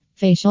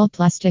Facial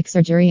plastic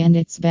surgery and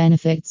its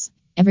benefits.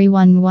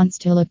 Everyone wants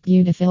to look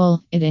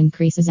beautiful. It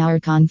increases our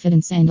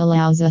confidence and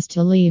allows us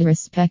to lead a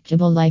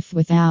respectable life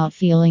without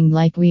feeling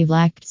like we've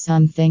lacked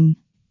something.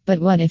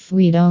 But what if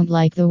we don't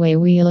like the way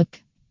we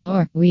look?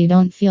 Or we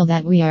don't feel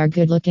that we are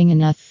good looking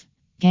enough?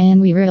 Can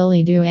we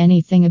really do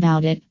anything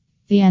about it?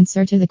 The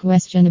answer to the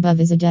question above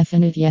is a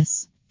definite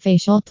yes.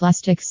 Facial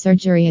plastic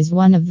surgery is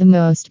one of the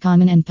most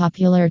common and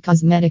popular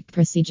cosmetic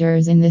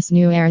procedures in this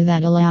new era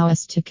that allow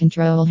us to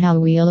control how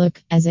we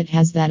look, as it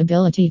has that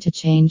ability to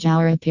change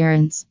our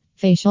appearance.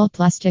 Facial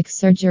plastic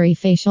surgery.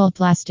 Facial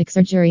plastic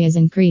surgery is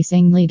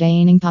increasingly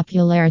gaining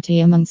popularity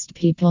amongst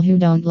people who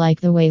don't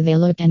like the way they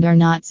look and are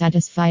not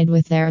satisfied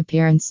with their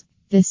appearance.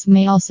 This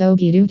may also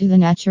be due to the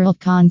natural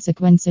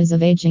consequences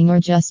of aging or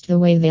just the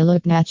way they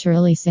look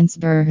naturally since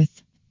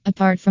birth.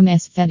 Apart from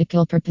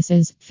aesthetical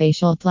purposes,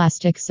 facial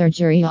plastic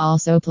surgery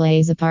also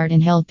plays a part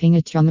in helping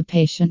a trauma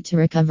patient to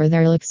recover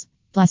their looks.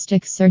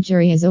 Plastic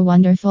surgery is a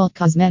wonderful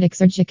cosmetic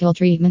surgical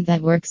treatment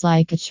that works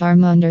like a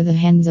charm under the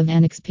hands of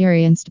an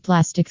experienced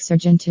plastic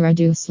surgeon to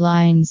reduce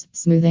lines,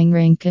 smoothing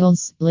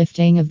wrinkles,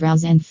 lifting of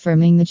brows, and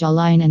firming the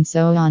jawline, and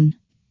so on.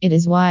 It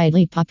is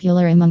widely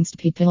popular amongst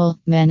people,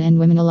 men and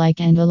women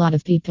alike, and a lot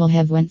of people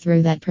have went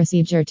through that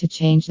procedure to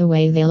change the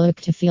way they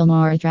look to feel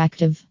more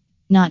attractive.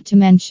 Not to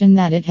mention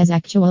that it has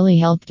actually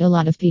helped a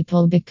lot of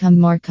people become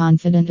more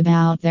confident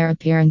about their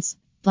appearance.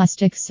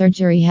 Plastic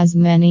surgery has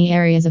many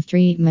areas of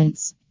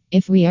treatments.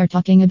 If we are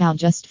talking about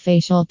just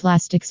facial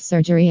plastic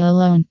surgery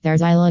alone,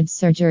 there's eyelid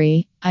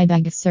surgery, eye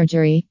bag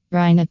surgery,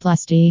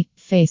 rhinoplasty,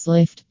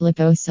 facelift,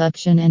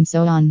 liposuction, and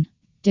so on.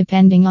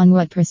 Depending on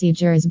what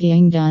procedure is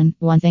being done,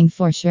 one thing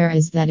for sure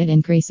is that it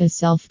increases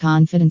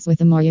self-confidence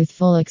with a more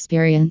youthful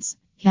appearance.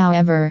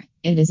 However,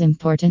 it is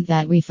important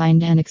that we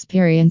find an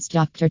experienced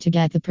doctor to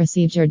get the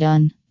procedure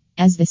done.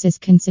 As this is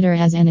considered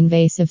as an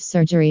invasive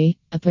surgery,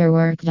 a poor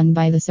work done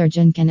by the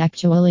surgeon can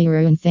actually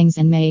ruin things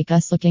and make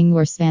us looking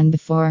worse than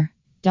before.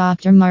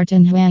 Dr.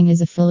 Martin Huang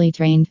is a fully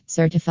trained,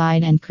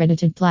 certified, and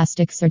credited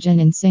plastic surgeon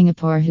in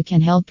Singapore who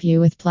can help you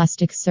with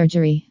plastic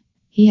surgery.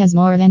 He has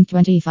more than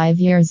 25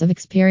 years of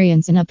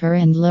experience in upper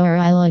and lower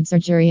eyelid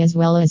surgery as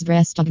well as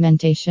breast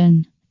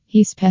augmentation.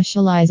 He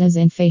specializes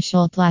in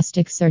facial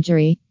plastic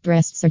surgery,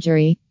 breast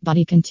surgery,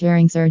 body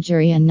contouring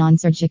surgery, and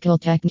non-surgical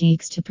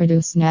techniques to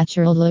produce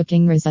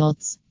natural-looking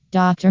results.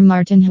 Dr.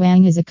 Martin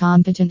Huang is a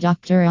competent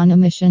doctor on a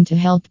mission to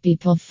help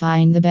people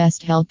find the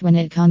best help when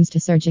it comes to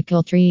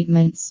surgical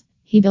treatments.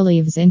 He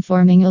believes in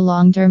forming a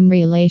long-term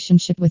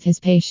relationship with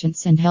his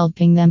patients and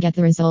helping them get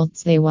the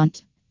results they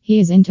want. He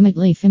is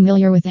intimately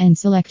familiar with and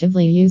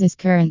selectively uses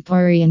current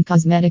Korean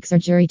cosmetic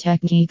surgery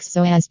techniques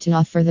so as to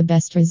offer the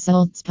best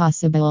results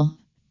possible.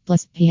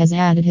 Plus, he has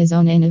added his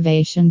own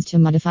innovations to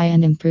modify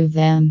and improve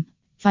them.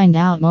 Find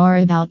out more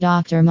about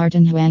Dr.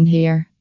 Martin Huang here.